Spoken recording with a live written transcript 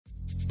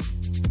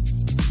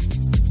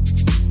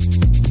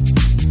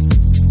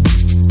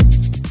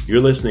You're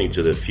listening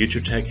to the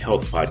Future Tech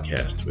Health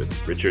Podcast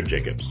with Richard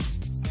Jacobs.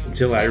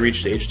 Until I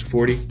reached age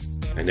 40,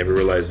 I never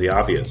realized the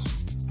obvious,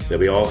 that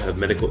we all have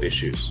medical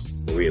issues,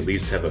 or we at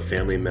least have a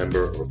family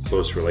member or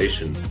close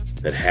relation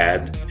that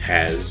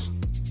has,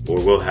 or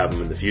will have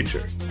them in the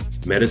future.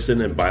 Medicine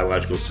and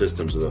biological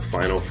systems are the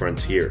final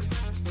frontier.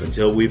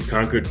 Until we've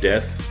conquered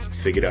death,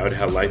 figured out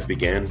how life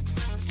began,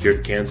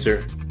 cured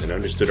cancer, and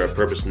understood our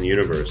purpose in the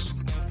universe,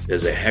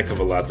 there's a heck of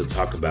a lot to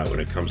talk about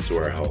when it comes to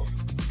our health.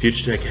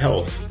 Future Tech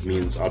Health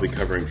means I'll be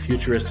covering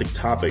futuristic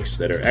topics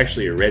that are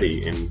actually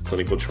already in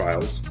clinical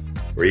trials,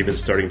 or even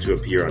starting to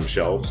appear on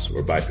shelves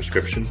or by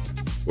prescription,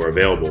 or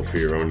available for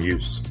your own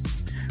use.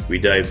 We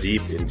dive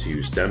deep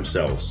into stem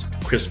cells,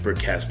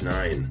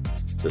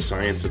 CRISPR-Cas9, the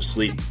science of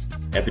sleep,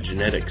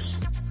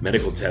 epigenetics,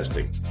 medical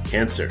testing,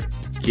 cancer,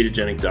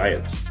 ketogenic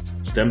diets,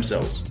 stem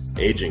cells,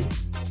 aging,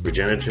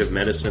 regenerative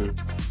medicine,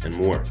 and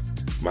more.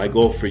 My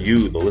goal for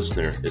you, the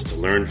listener, is to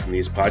learn from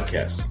these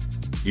podcasts.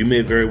 You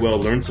may very well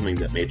learn something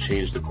that may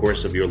change the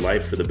course of your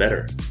life for the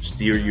better,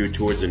 steer you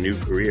towards a new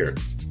career,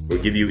 or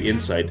give you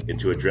insight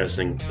into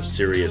addressing a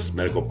serious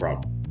medical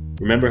problem.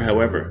 Remember,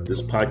 however,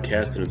 this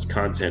podcast and its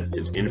content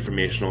is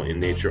informational in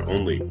nature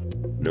only.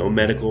 No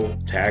medical,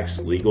 tax,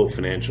 legal,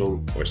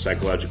 financial, or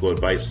psychological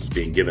advice is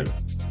being given.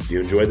 If you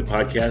enjoy the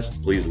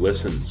podcast, please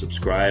listen,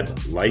 subscribe,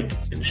 like,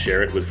 and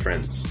share it with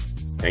friends.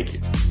 Thank you.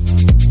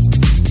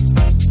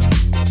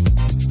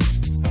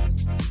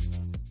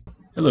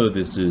 Hello,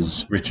 this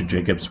is Richard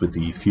Jacobs with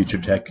the Future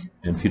Tech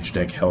and Future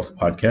Tech Health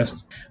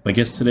Podcast. My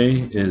guest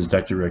today is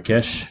Dr.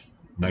 Rakesh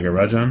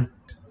Nagarajan.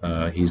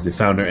 He's the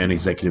founder and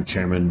executive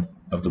chairman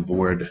of the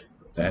board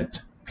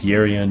at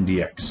Pierian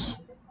DX.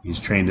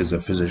 He's trained as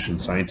a physician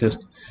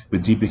scientist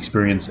with deep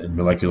experience in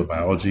molecular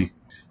biology,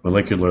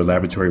 molecular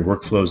laboratory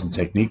workflows and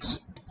techniques.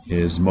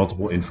 His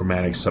multiple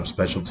informatics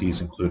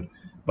subspecialties include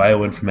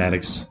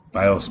bioinformatics,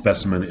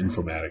 biospecimen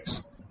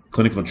informatics,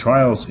 clinical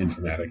trials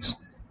informatics,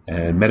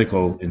 and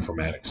medical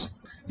informatics.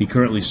 He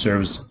currently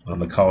serves on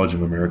the College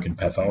of American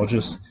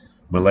Pathologists,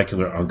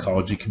 Molecular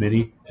Oncology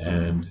Committee,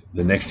 and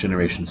the Next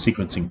Generation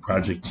Sequencing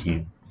Project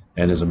Team,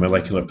 and is a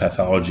molecular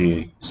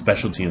pathology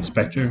specialty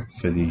inspector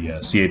for the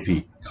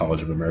CAP,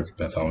 College of American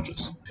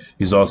Pathologists.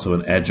 He's also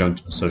an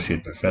adjunct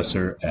associate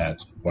professor at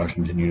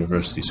Washington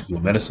University School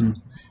of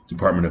Medicine,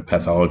 Department of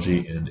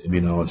Pathology and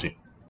Immunology.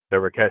 So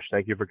Rakesh,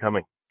 thank you for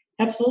coming.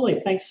 Absolutely.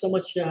 Thanks so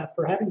much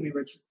for having me,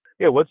 Richard.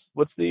 Yeah, what's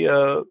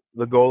the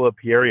goal of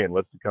Pierian?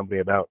 What's the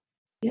company about?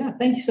 Yeah,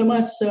 thank you so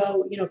much.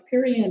 So,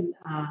 Pierian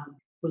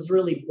was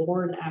really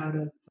born out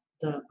of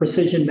the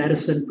precision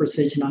medicine,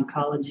 precision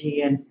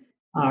oncology, and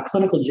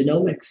clinical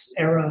genomics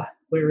era.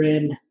 We're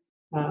in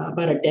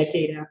about a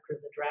decade after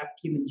the draft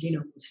human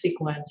genome was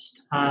sequenced,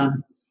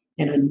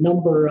 and a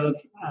number of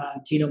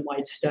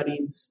genome-wide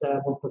studies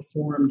were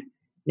performed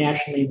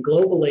nationally and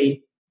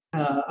globally.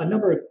 A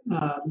number of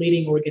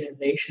leading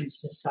organizations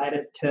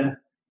decided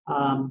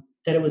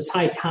that it was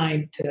high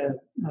time to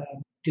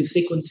do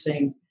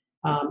sequencing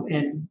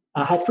and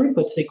high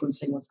throughput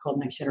sequencing, what's called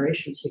next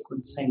generation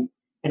sequencing,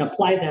 and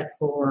apply that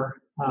for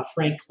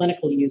frank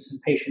clinical use in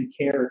patient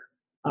care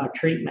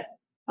treatment.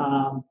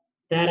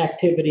 That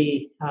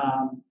activity,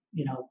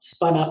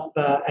 spun up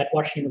at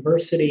Washington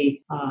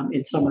University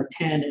in summer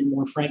 10 and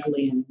more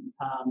frankly in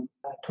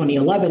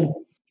 2011.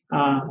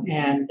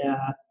 And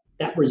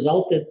that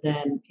resulted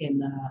then in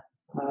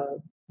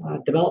the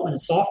development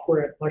of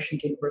software at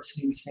Washington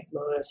University in St.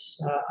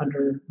 Louis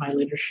under my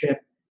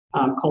leadership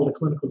called the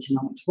Clinical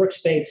Genomics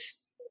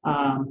Workspace.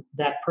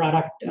 That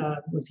product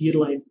was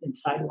utilized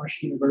inside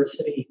Washington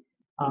University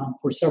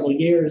for several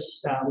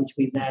years, which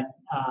we then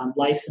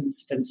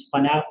licensed and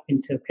spun out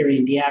into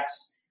Pierian DX.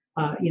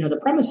 The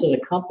premise of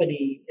the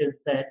company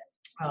is that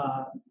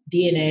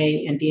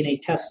DNA and DNA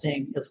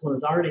testing, as well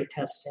as RNA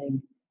testing,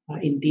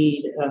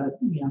 indeed,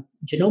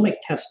 genomic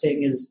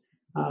testing is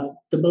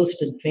the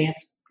most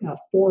advanced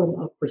form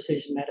of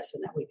precision medicine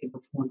that we can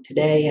perform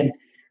today, and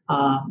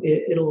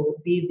it'll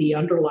be the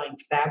underlying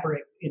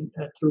fabric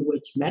through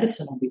which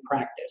medicine will be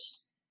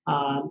practiced.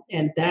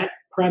 And that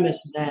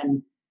premise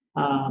then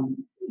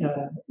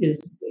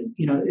is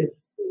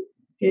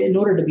in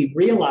order to be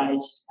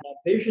realized,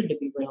 vision to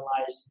be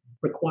realized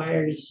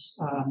requires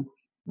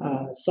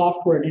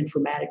software and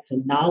informatics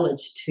and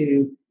knowledge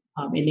to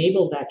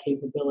enable that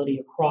capability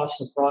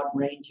across a broad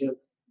range of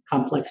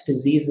complex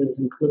diseases,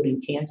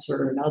 including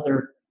cancer and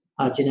other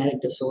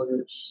genetic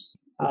disorders.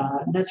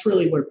 That's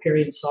really where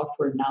Pierian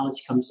software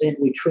knowledge comes in.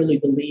 We truly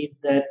believe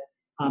that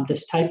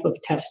this type of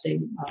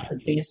testing,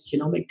 advanced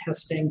genomic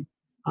testing,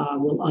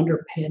 will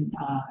underpin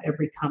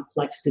every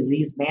complex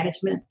disease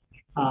management,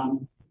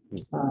 and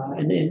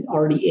it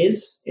already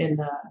is in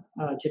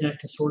genetic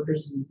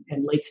disorders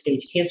and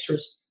late-stage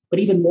cancers, but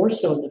even more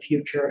so in the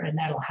future, and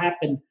that'll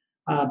happen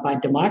by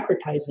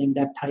democratizing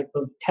that type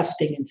of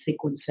testing and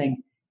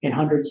sequencing in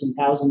hundreds and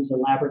thousands of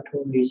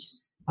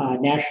laboratories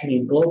nationally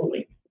and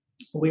globally.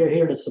 We are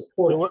here to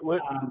support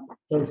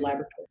those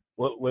laboratories.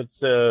 What's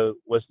the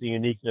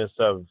uniqueness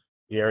of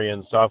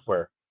Pierian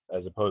software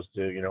as opposed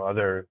to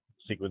other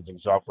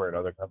sequencing software at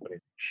other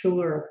companies?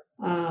 Sure.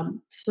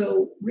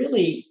 So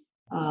really,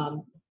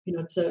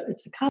 it's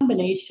a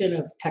combination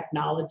of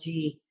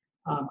technology,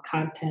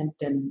 content,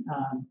 and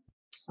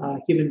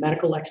human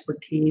medical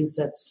expertise.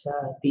 That's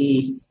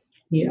the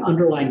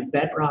underlying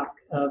bedrock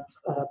of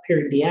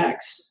Period DX.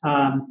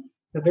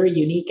 A very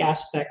unique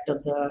aspect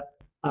of the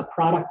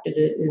product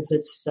is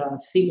its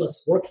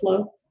seamless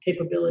workflow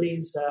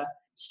capabilities,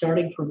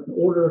 starting from an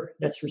order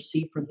that's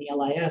received from the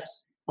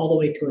LIS all the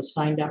way to a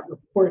signed out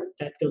report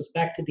that goes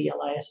back to the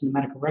LIS and the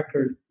medical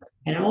record.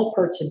 And all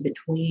parts in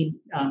between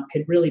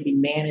can really be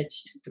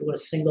managed through a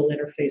single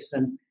interface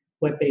and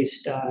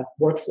web-based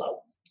workflow.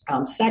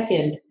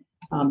 Second,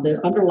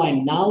 the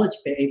underlying knowledge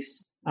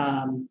base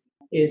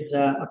is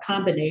a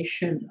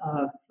combination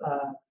of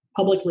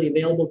publicly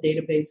available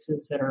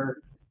databases that are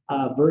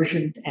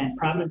versioned and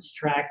provenance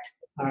tracked,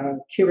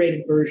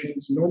 curated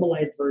versions,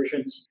 normalized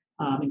versions,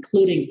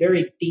 including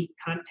very deep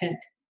content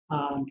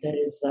that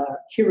is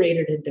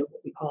curated into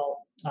what we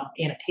call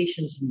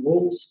annotations and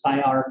rules by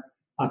our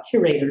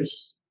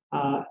curators,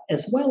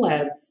 as well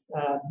as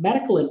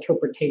medical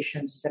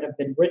interpretations that have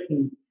been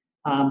written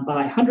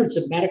by hundreds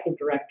of medical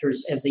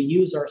directors as they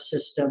use our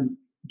system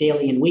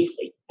daily and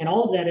weekly. And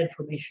all of that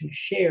information is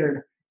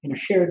shared in a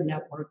shared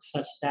network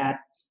such that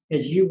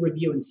as you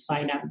review and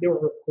sign out your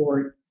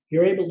report,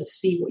 you're able to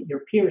see what your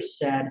peers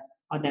said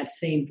on that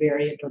same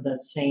variant or the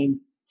same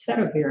set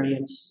of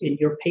variants in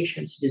your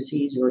patient's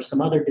disease or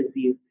some other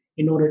disease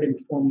in order to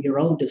inform your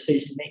own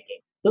decision making.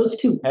 Those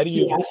two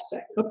key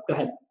aspects. Oh, go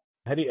ahead.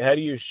 How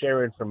do you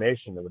share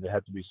information? Would it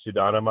have to be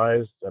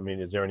pseudonymized? I mean,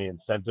 is there any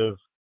incentive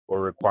or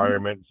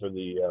requirement for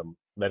the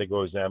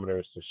medical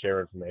examiners to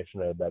share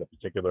information about a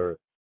particular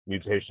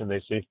mutation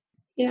they see?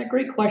 Yeah,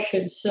 great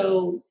question.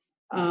 So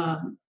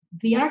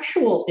the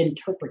actual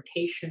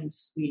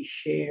interpretations we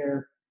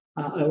share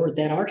or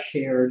that are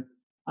shared,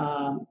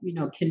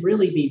 can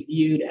really be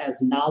viewed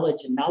as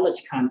knowledge and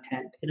knowledge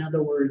content. In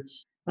other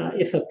words,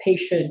 if a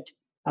patient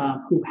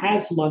who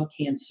has lung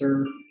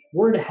cancer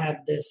were to have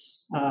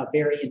this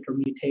variant or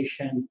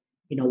mutation,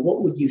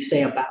 what would you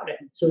say about it?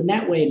 So in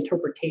that way,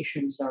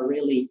 interpretations are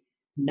really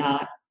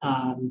not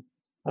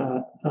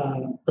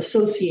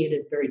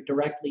associated very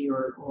directly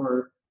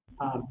or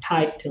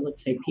tied to,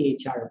 let's say,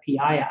 PHI or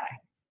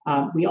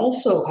PII. We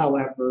also,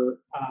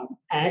 however,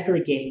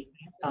 aggregate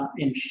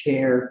and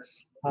share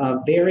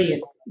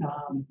variant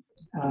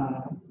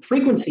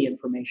frequency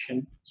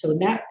information. So in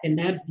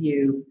that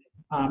view,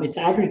 it's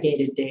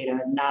aggregated data,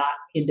 not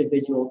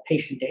individual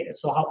patient data.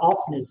 So how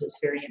often has this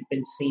variant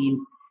been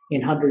seen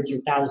in hundreds or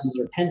thousands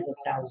or tens of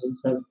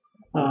thousands of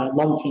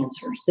lung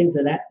cancers? Things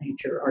of that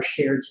nature are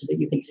shared so that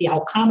you can see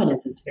how common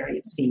is this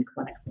variant seen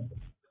clinically.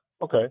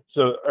 Okay.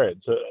 So, all right.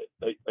 So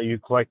are you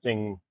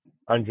collecting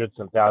hundreds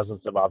and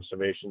thousands of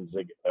observations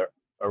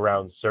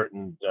around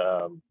certain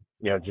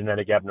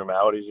genetic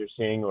abnormalities you're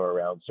seeing or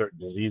around certain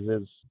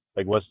diseases?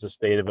 Like, what's the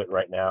state of it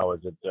right now? Is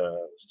it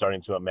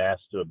starting to amass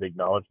to a big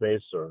knowledge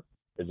base, or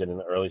is it in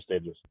the early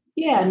stages?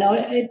 Yeah, no,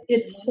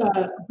 it's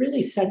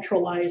really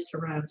centralized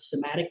around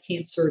somatic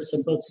cancers,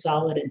 so both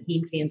solid and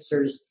heme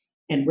cancers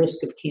and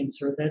risk of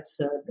cancer. That's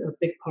a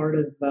big part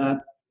of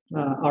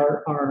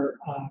our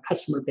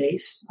customer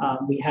base.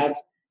 We have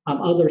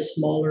other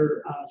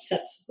smaller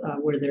sets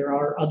where there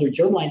are other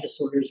germline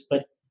disorders,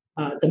 but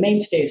the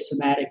mainstay is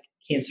somatic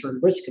cancer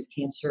and risk of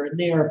cancer. And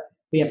there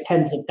we have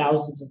tens of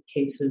thousands of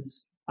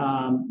cases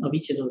of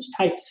each of those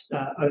types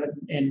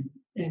and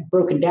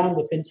broken down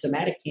within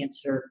somatic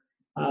cancer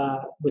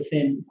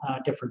within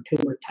different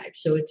tumor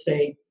types. So it's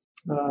a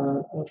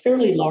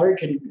fairly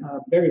large and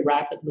very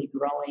rapidly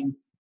growing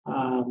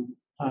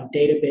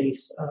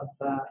database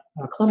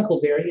of clinical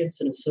variants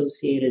and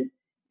associated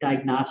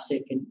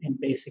diagnostic and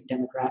basic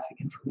demographic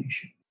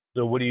information.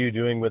 So what are you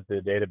doing with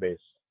the database?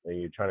 Are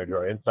you trying to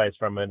draw insights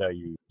from it? Are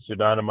you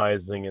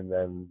pseudonymizing and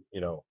then,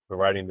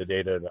 providing the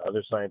data to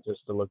other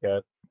scientists to look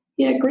at?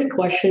 Yeah, great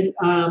question.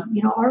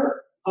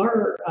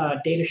 Our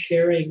data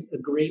sharing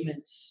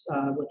agreements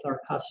with our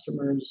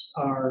customers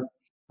are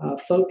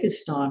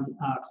focused on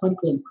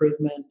clinical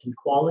improvement and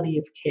quality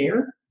of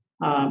care.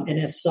 And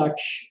as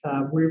such,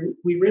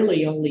 we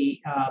really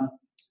only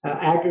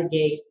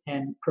aggregate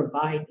and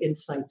provide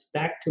insights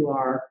back to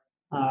our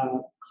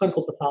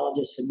clinical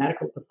pathologists and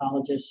medical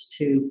pathologists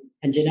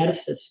and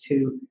geneticists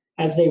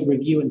as they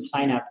review and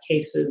sign out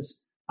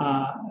cases.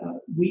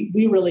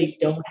 We really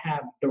don't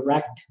have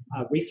direct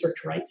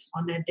research rights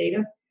on that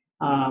data.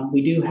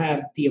 We do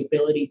have the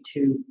ability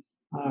to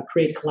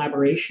create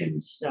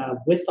collaborations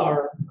with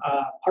our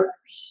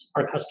partners,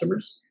 our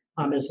customers,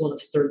 as well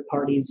as third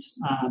parties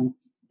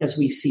as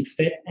we see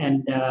fit.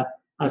 And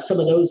some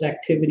of those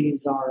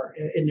activities are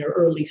in their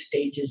early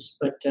stages,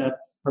 but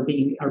are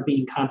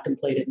being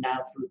contemplated now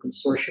through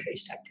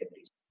consortia-based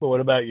activities. Well,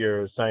 what about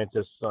your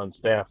scientists on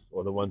staff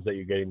or the ones that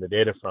you're getting the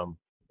data from?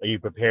 Are you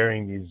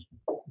preparing these,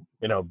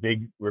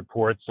 big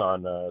reports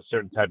on a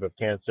certain type of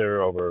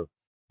cancer over,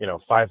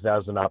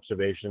 5,000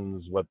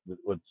 observations,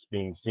 what's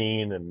being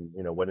seen and,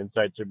 what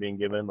insights are being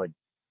given? Like,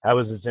 how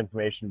is this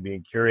information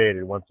being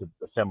curated once it's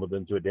assembled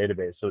into a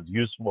database so it's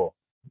useful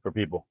for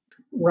people?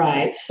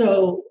 Right.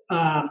 So,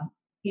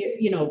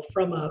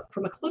 from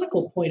a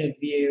clinical point of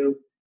view,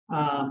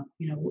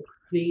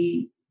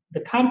 the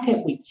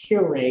content we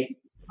curate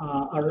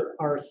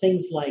are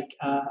things like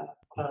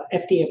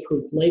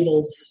FDA-approved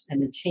labels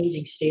and the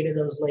changing state of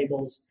those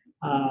labels,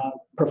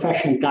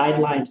 professional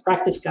guidelines,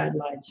 practice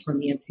guidelines from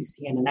the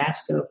NCCN and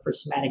ASCO for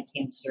somatic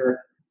cancer,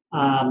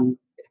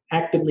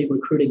 actively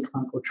recruiting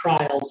clinical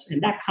trials,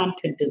 and that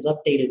content is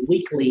updated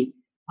weekly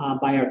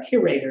by our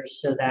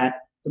curators so that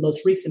the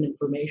most recent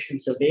information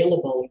is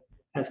available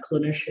as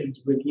clinicians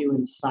review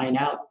and sign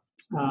out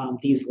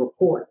these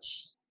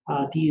reports.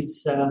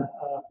 These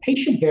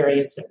patient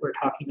variants that we're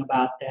talking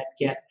about that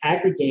get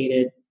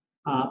aggregated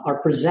are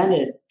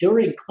presented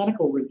during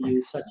clinical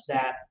reviews such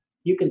that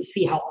you can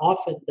see how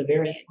often the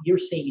variant you're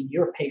seeing in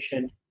your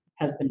patient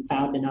has been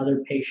found in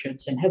other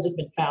patients, and has it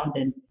been found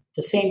in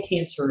the same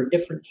cancer or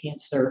different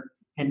cancer,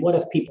 and what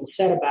have people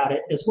said about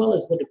it, as well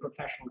as what do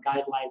professional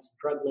guidelines,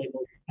 drug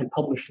labels, and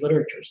published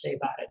literature say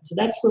about it. So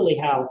that's really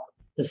how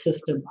the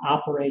system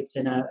operates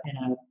in a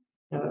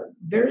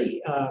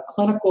very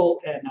clinical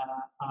and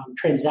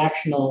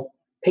transactional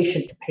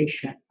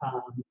patient-to-patient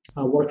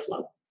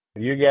workflow.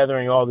 If you're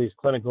gathering all these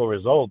clinical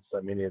results, I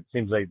mean, it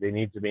seems like they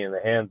need to be in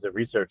the hands of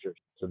researchers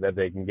so that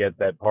they can get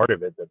that part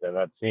of it that they're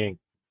not seeing,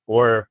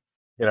 or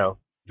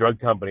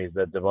drug companies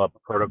that develop a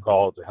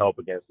protocol to help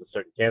against a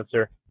certain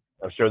cancer.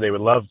 I'm sure they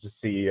would love to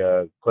see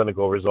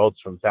clinical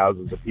results from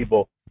thousands of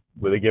people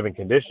with a given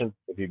condition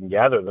if you can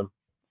gather them.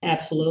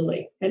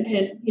 Absolutely. And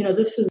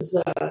this is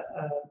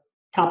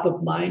top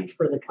of mind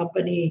for the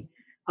company,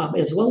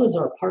 as well as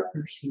our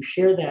partners who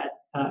share that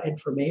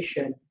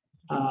information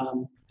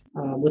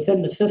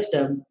within the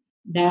system.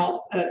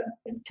 Now,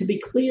 to be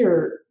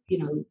clear,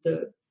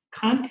 the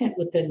content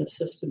within the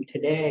system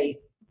today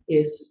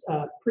is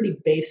pretty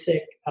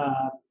basic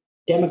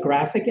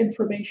demographic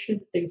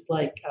information, things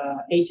like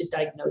age of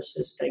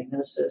diagnosis,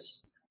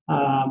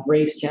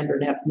 race, gender,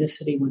 and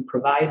ethnicity when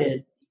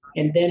provided,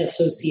 and then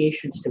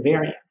associations to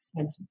variants.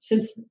 And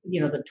since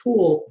the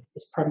tool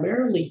is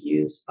primarily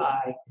used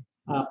by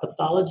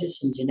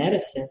pathologists and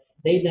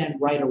geneticists, they then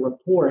write a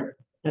report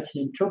that's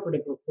an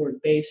interpretive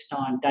report based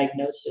on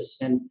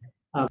diagnosis and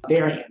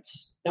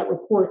variants. That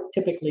report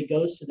typically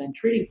goes to then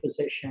treating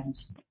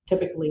physicians,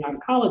 typically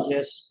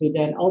oncologists, who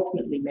then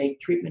ultimately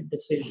make treatment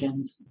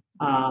decisions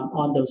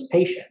on those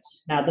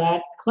patients. Now,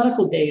 that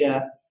clinical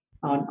data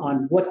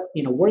on what,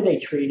 were they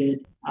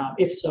treated?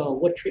 If so,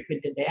 what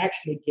treatment did they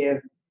actually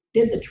give?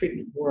 Did the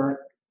treatment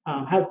work?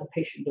 How's the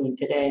patient doing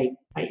today,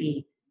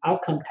 i.e.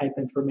 outcome type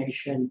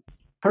information,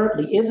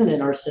 currently isn't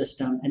in our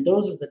system. And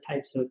those are the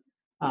types of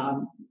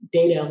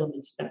data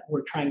elements that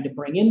we're trying to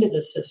bring into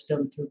the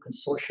system through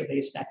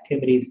consortia-based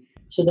activities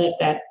so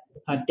that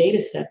data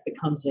set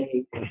becomes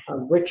a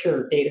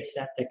richer data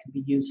set that can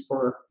be used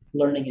for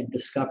learning and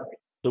discovery.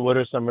 So what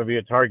are some of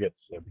your targets,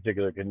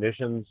 particular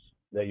conditions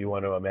that you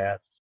want to amass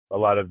a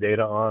lot of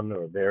data on,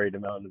 or a varied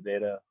amount of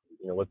data?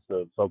 What's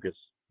the focus?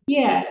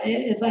 Yeah,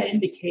 as I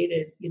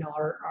indicated,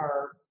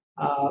 our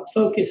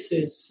focus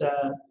is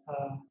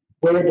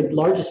where the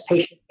largest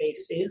patient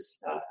base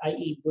is,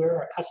 i.e. where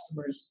our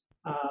customers,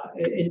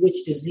 in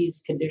which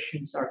disease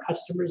conditions our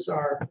customers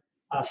are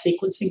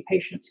sequencing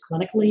patients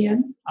clinically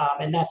in,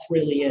 and that's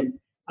really in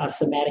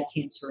somatic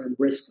cancer and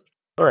risk.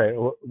 All right,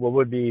 what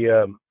would be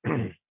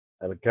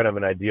kind of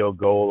an ideal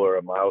goal or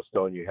a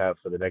milestone you have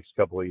for the next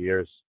couple of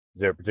years?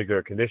 Is there a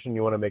particular condition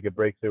you want to make a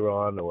breakthrough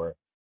on, or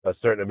a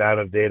certain amount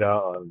of data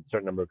on a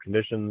certain number of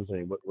conditions? I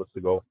mean, what's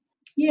the goal?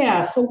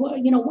 Yeah, so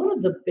one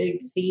of the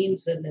big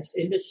themes in this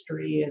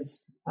industry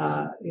is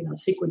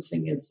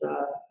sequencing is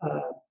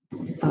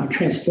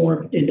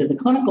transformed into the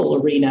clinical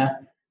arena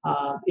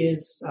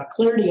is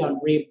clarity on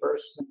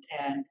reimbursement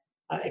and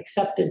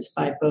acceptance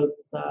by both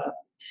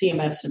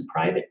CMS and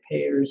private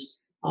payers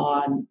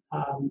on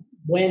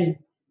when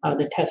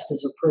the test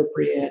is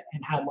appropriate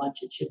and how much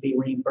it should be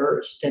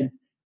reimbursed. And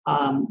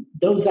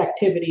those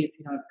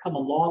activities, have come a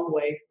long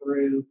way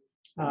through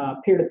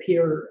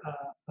peer-to-peer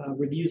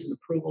reviews and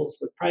approvals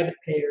with private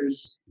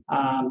payers,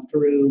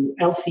 through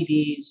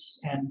LCDs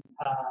and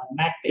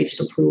MAC-based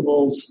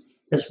approvals,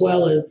 as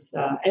well as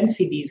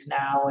NCDs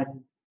now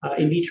and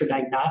in vitro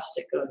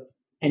diagnostic of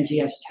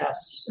NGS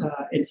tests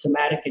in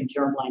somatic and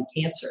germline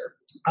cancer.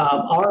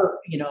 Our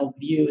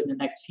view in the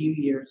next few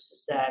years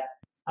is that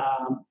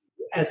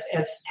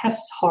as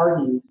tests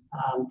harden,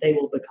 they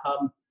will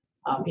become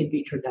in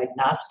vitro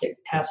diagnostic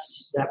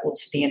tests that will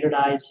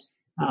standardize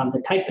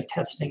the type of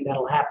testing that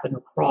will happen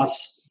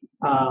across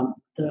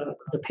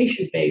the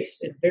patient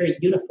base in a very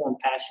uniform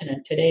fashion.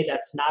 And today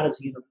that's not as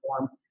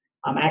uniform.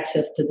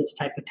 Access to this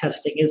type of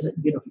testing isn't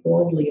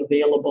uniformly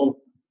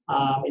available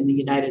in the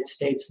United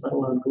States, let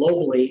alone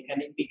globally,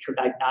 and in vitro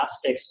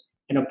diagnostics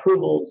and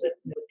approvals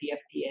with the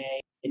FDA,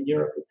 in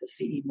Europe with the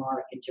CE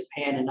mark, in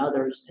Japan and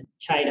others, in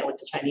China with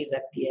the Chinese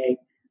FDA,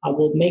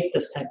 will make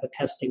this type of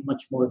testing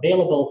much more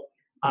available.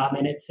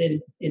 And it's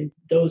in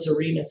those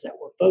arenas that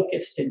we're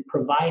focused in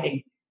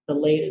providing the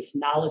latest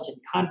knowledge and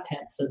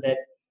content so that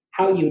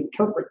how you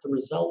interpret the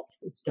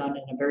results is done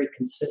in a very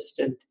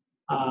consistent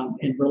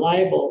in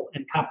reliable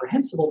and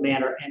comprehensible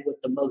manner, and with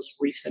the most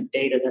recent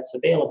data that's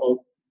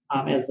available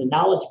as the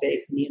knowledge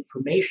base and the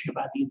information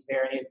about these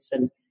variants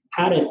and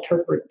how to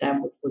interpret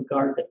them with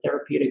regard to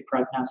therapeutic,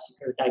 prognostic,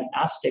 or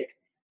diagnostic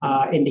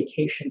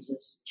indications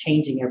is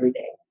changing every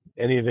day.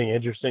 Anything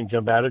interesting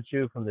jump out at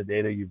you from the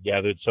data you've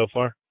gathered so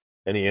far?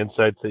 Any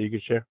insights that you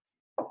could share?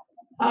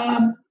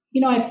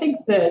 I think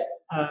that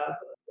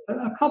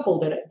a couple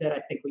that I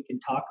think we can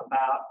talk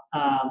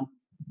about.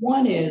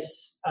 One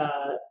is,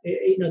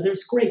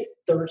 there's great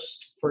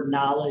thirst for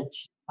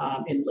knowledge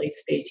in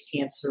late-stage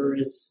cancer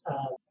as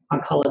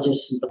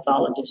oncologists and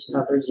pathologists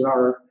and others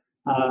are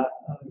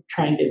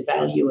trying to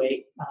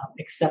evaluate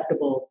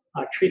acceptable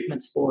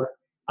treatments for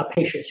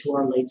patients who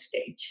are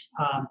late-stage.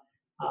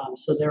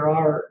 So there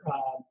are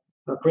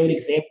great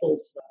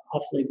examples,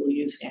 off-label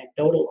use,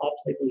 anecdotal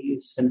off-label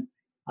use, and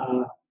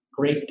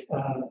great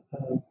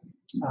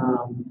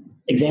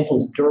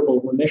examples of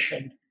durable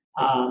remission.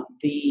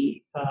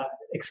 The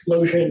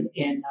explosion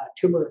in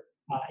tumor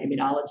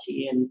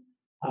immunology and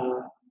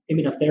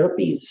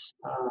immunotherapies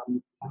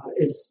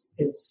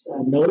is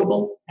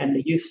notable, and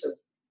the use of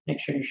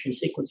next-generation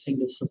sequencing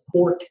to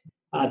support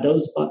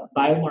those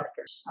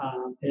biomarkers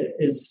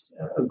is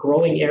a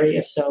growing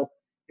area. So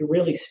you're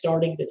really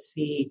starting to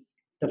see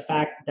the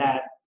fact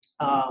that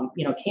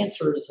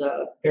cancer is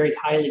a very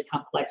highly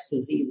complex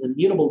disease, a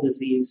mutable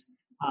disease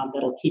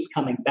that'll keep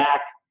coming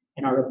back,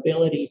 and our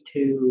ability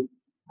to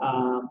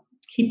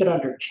keep it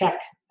under check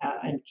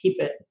and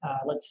keep it,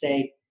 let's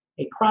say,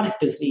 a chronic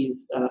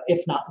disease,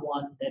 if not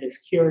one that is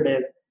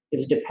curative,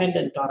 is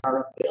dependent on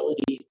our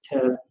ability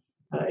to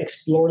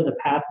explore the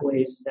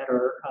pathways that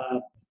are,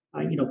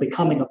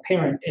 becoming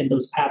apparent, and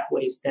those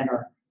pathways then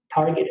are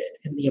targeted.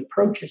 And the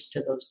approaches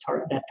to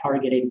that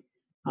targeting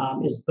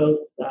is both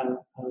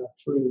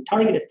through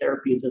targeted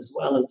therapies as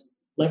well as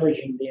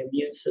leveraging the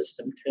immune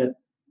system to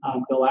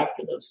go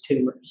after those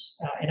tumors.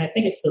 And I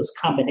think it's those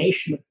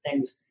combination of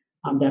things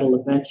that'll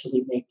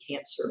eventually make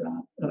cancer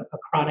a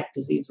chronic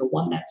disease or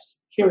one that's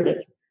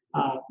curative.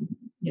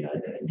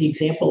 The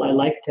example I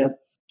like to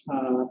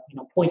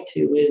point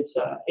to is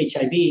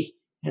HIV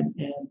and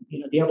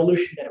the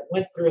evolution that it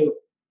went through,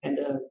 and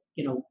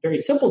very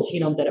simple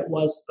genome that it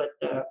was, but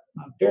a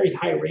very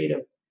high rate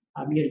of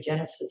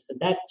mutagenesis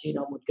that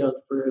genome would go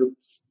through,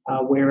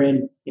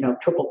 wherein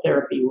triple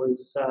therapy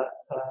was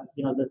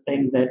the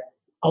thing that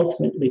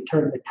ultimately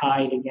turned the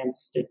tide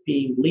against it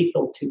being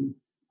lethal to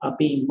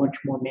being much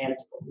more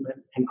manageable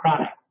and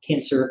chronic.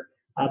 Cancer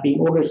being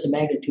orders of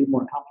magnitude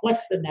more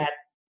complex than that,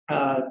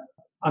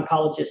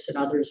 oncologists and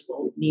others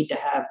will need to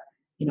have,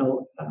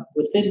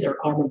 within their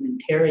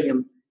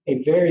armamentarium,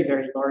 a very,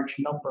 very large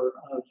number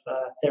of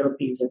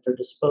therapies at their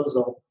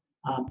disposal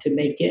to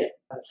make it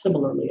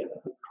similarly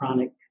a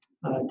chronic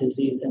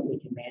disease that we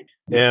can manage.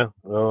 Yeah,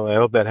 well, I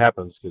hope that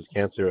happens because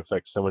cancer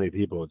affects so many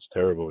people. It's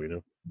terrible,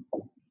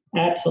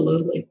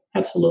 Absolutely.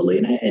 And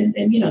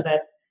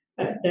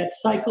that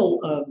cycle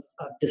of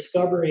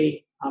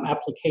discovery,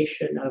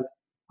 application of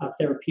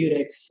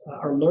therapeutics,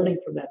 or learning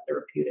from that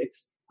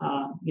therapeutics,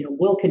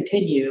 will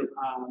continue.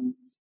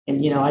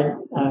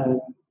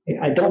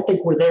 I don't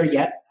think we're there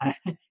yet.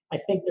 I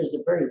think there's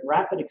a very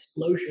rapid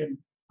explosion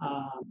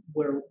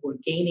where we're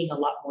gaining a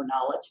lot more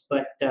knowledge,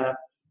 but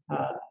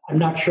I'm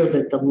not sure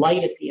that the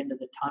light at the end of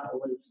the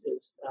tunnel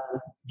is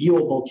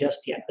viewable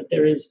just yet. But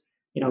there is,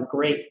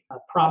 great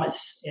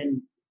promise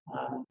in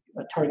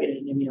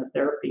targeted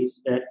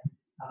immunotherapies that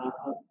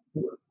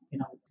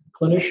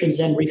clinicians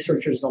and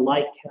researchers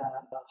alike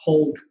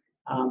hold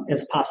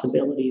as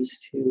possibilities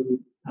to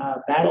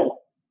battle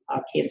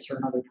cancer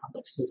and other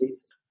complex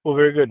diseases. Well,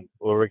 very good.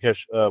 Well,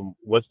 Rakesh,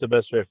 what's the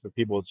best way for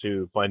people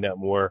to find out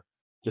more,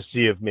 to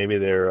see if maybe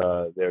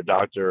their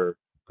doctor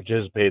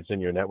participates in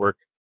your network?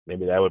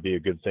 Maybe that would be a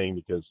good thing,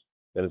 because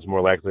then it's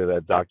more likely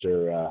that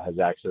doctor has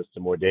access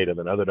to more data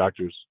than other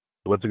doctors.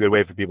 What's a good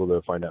way for people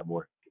to find out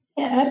more?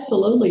 Yeah,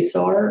 absolutely.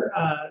 So our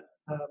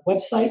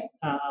website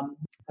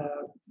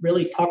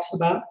really talks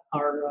about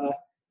our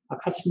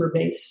customer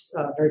base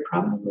very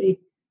prominently.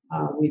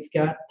 We've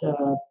got,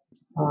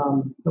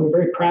 we're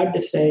very proud to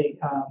say,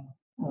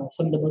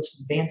 some of the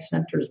most advanced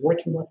centers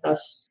working with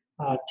us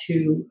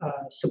to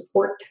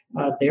support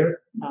their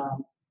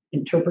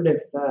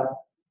interpretive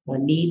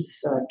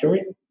needs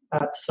during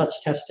such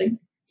testing.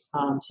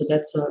 So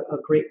that's a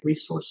great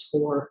resource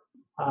for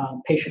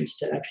patients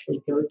to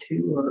actually go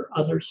to, or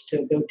others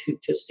to go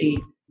to see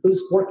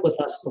who's worked with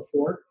us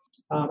before.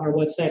 Our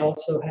website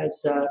also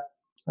has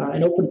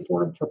an open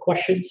forum for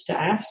questions to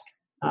ask,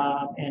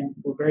 and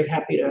we're very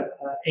happy to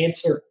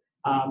answer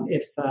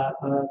if a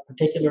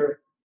particular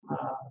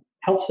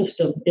health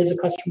system is a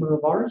customer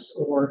of ours,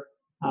 or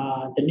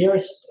the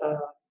nearest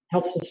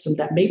health system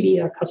that may be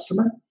a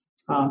customer.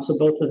 So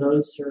both of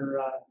those are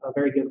a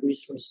very good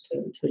resource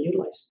to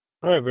utilize.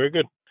 All right, very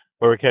good.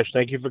 Well, Rakesh,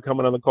 thank you for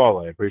coming on the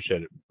call. I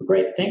appreciate it.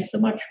 Great. Thanks so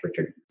much,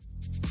 Richard.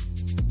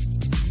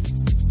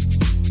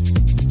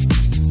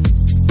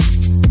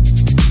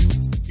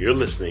 You're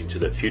listening to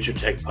the Future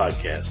Tech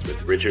Podcast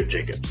with Richard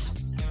Jacobs.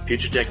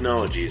 Future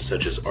technologies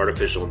such as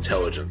artificial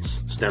intelligence,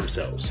 stem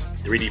cells,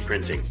 3D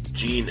printing,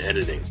 gene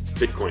editing,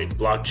 Bitcoin,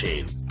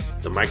 blockchain,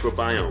 the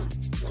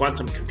microbiome,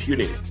 quantum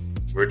computing,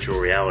 virtual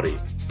reality,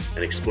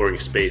 and exploring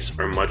space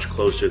are much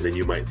closer than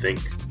you might think.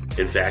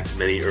 In fact,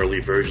 many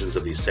early versions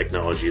of these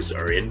technologies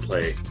are in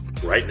play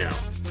right now,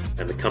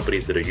 and the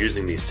companies that are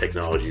using these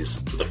technologies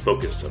are the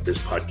focus of this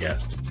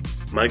podcast.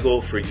 My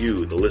goal for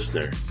you, the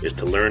listener, is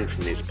to learn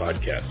from these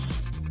podcasts.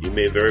 You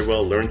may very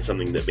well learn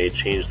something that may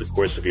change the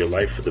course of your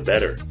life for the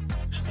better,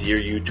 steer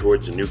you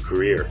towards a new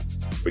career,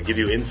 or give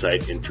you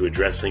insight into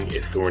addressing a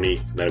thorny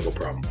medical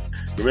problem.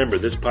 Remember,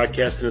 this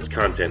podcast and its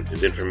content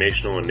is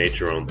informational in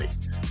nature only.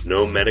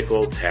 No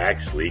medical,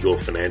 tax, legal,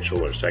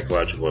 financial, or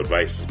psychological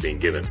advice is being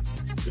given.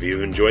 If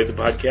you've enjoyed the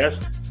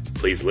podcast,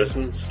 please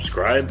listen,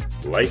 subscribe,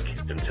 like,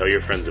 and tell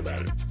your friends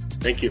about it.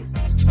 Thank you.